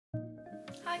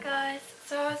guys,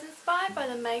 so I was inspired by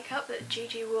the makeup that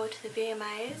Gigi wore to the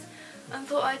VMAs and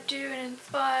thought I'd do an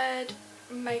inspired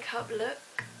makeup look.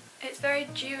 It's very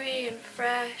dewy and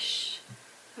fresh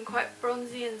and quite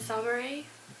bronzy and summery.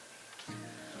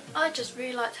 I just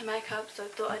really like her makeup, so I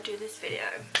thought I'd do this video.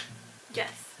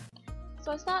 Yes.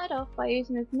 So I started off by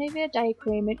using this Nivea day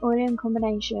cream in oily in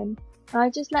combination, and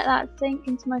I just let that sink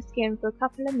into my skin for a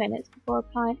couple of minutes before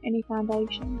applying any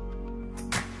foundation.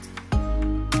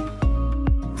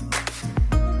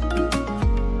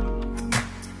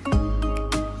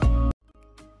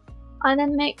 I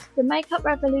then mixed the Makeup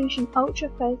Revolution Ultra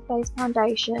Face Base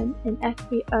Foundation in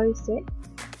FP06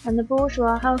 and the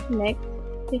Bourjor Healthy Mix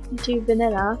 52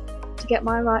 Vanilla to get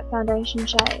my right foundation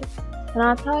shade, and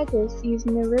I applied this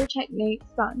using the Real Technique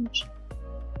sponge.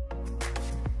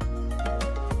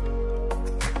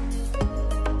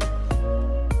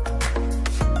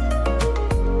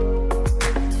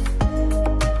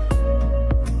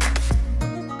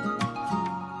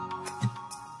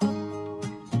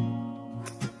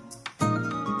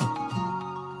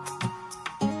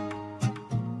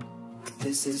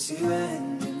 This is you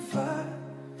ending fire,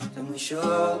 then we shall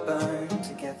all burn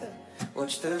together.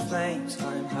 Watch the flames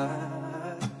climb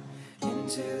high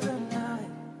into the night,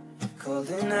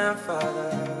 calling out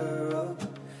Father, oh,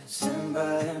 stand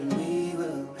by and we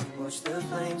will watch the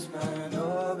flames burn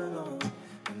over and on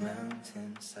the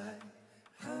mountainside.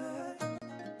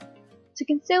 To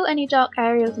conceal any dark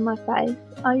areas on my face,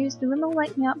 I used the Rimmel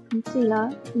Wake Me Up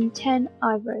Concealer in 10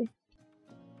 Ivory.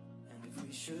 And if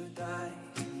we should die,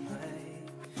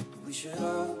 we should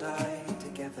all die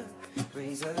together.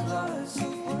 Raise a glass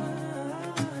of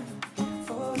wine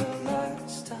for the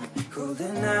last time,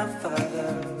 holding out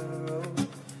Father, oh,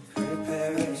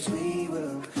 prepare as we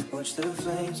will watch the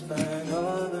flames burn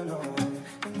over and on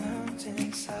the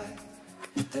mountainside.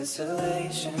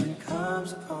 Desolation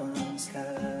comes upon the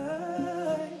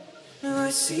sky. Now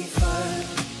I see fire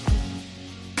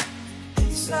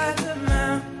inside the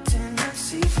mountain. I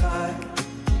see fire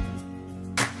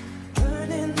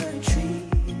burning the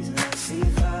trees, and I see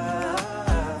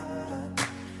fire,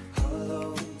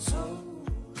 hollow souls.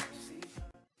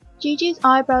 Gigi's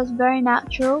eyebrows are very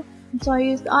natural, and so I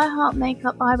used the I Heart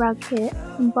Makeup Eyebrow Kit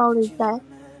from Bold is Death,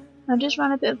 and I just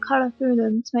ran a bit of colour through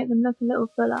them to make them look a little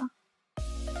fuller.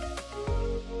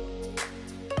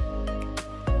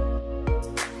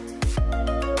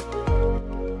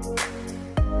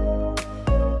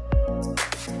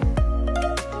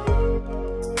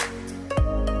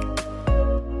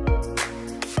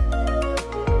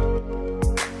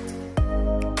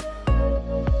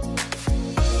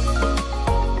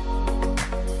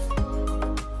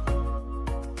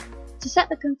 To set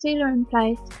the concealer in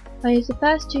place, I used the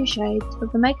first two shades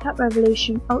of the Makeup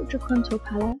Revolution Ultra Contour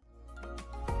Palette.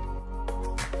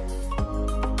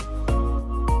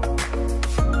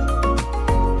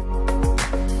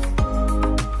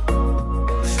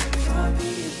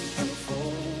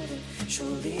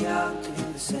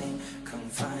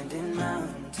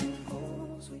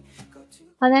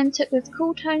 I then took this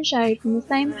cool tone shade from the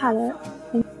same palette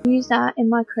and used that in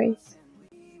my crease,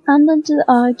 and under the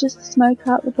eye just to smoke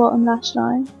out the bottom lash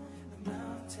line.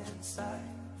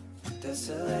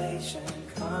 Desolation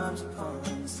comes upon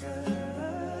the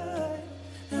sky.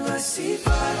 Now I see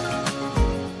fire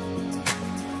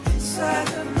inside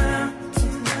the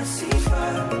mountain. I see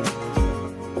fire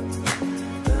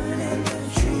burning the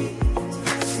trees. I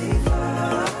see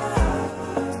fire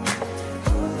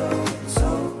hollow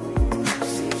souls. I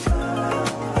see fire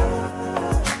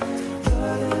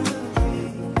burning the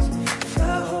breeze. And I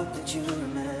hope that you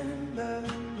remember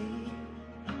me.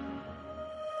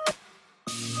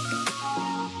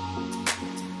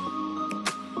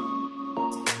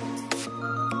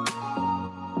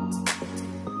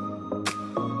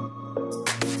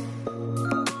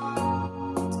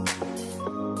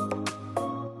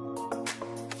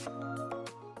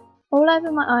 All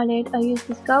over my eyelid I used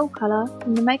this gold colour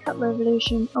from the Makeup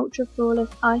Revolution Ultra Flawless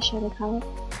Eyeshadow Palette.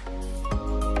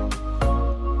 Hollow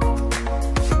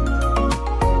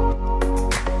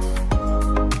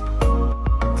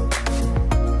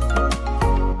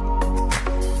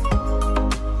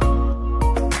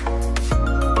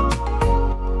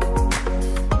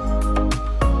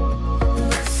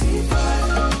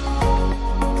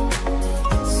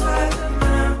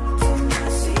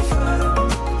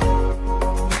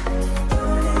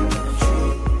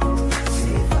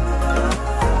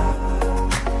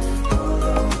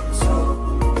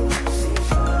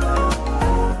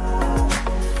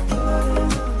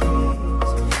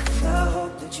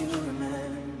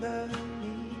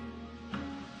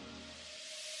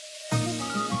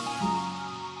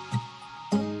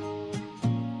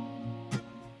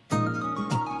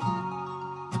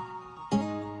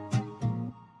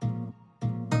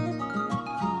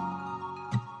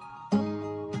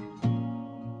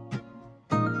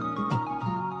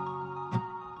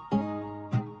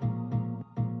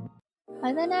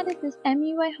I then added this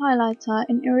MUA highlighter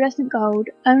in iridescent gold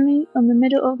only on the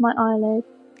middle of my eyelid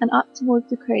and up towards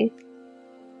the crease,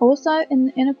 also in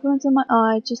the inner corners of my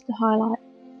eye just to highlight.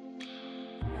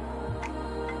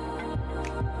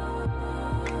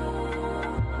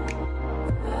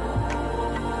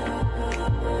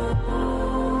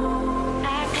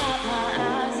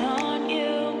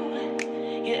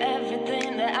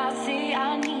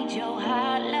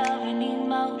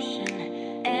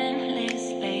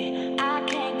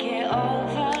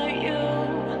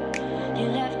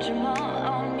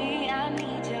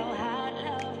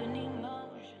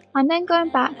 I'm then going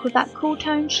back with that cool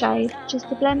tone shade just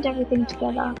to blend everything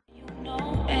together.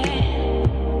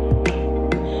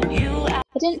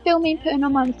 I didn't film me putting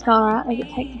on my mascara as it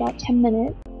takes about 10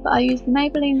 minutes, but I used the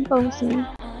Maybelline falsies.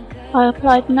 I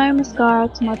applied no mascara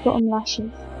to my bottom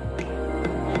lashes.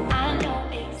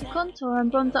 To contour and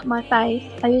bronze up my face,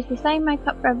 I used the same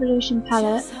Makeup Revolution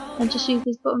palette and just used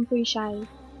this bottom 3 shade.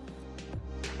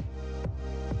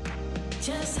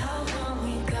 Just how long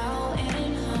we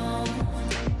going home?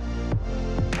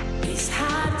 It's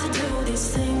hard to do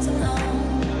these things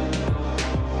alone.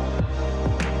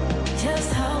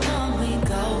 Just how long we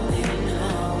going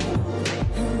home?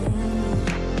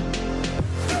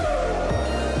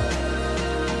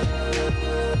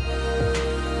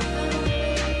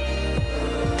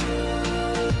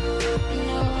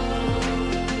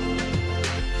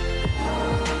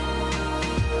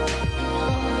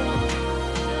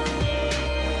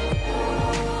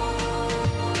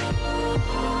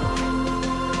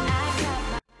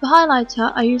 For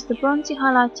highlighter, I used the bronzy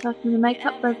highlighter from the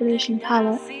Makeup Revolution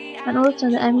palette and also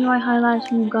the MUI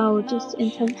highlighter in gold just to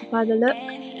intensify the look,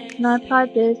 and I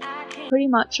applied this pretty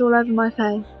much all over my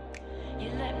face.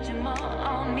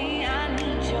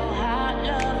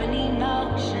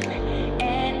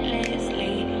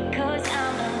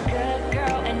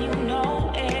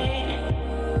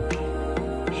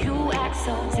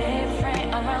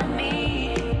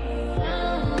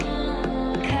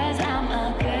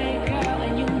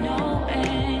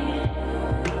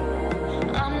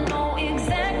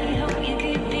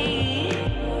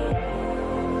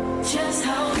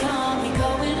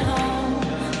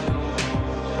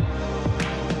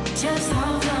 Just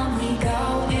how long we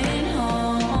going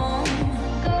home?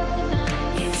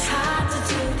 It's hard to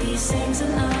do these things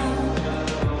alone.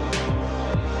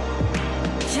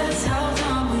 Just how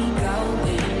long we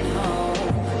going home?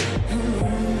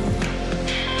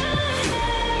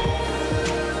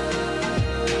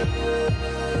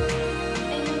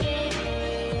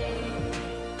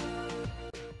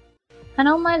 And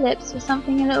on my lips, for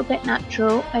something a little bit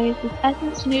natural, I used this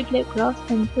Essence Nude Lip Gloss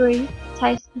in 3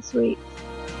 Taste the Sweet.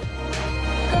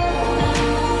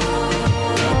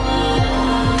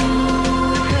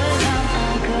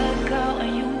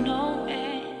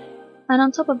 And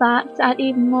on top of that, to add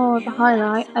even more of a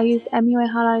highlight, I used the MUA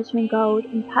highlighter in gold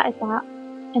and patted that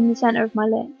in the centre of my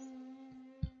lips.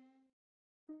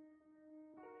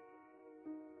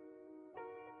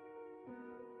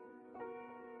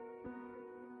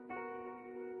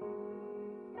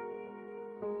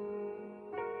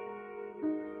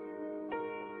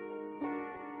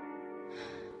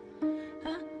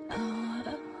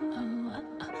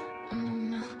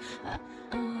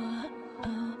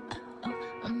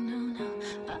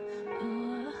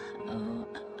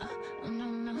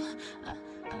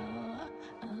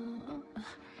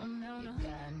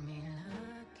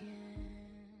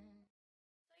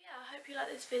 I hope you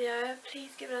liked this video.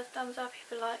 Please give it a thumbs up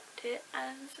if you liked it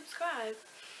and subscribe.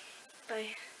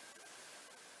 Bye.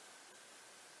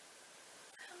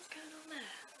 What the hell's going on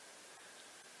there?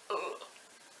 Ugh.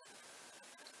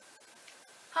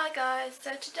 Hi guys,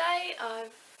 so today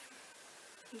I've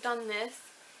done this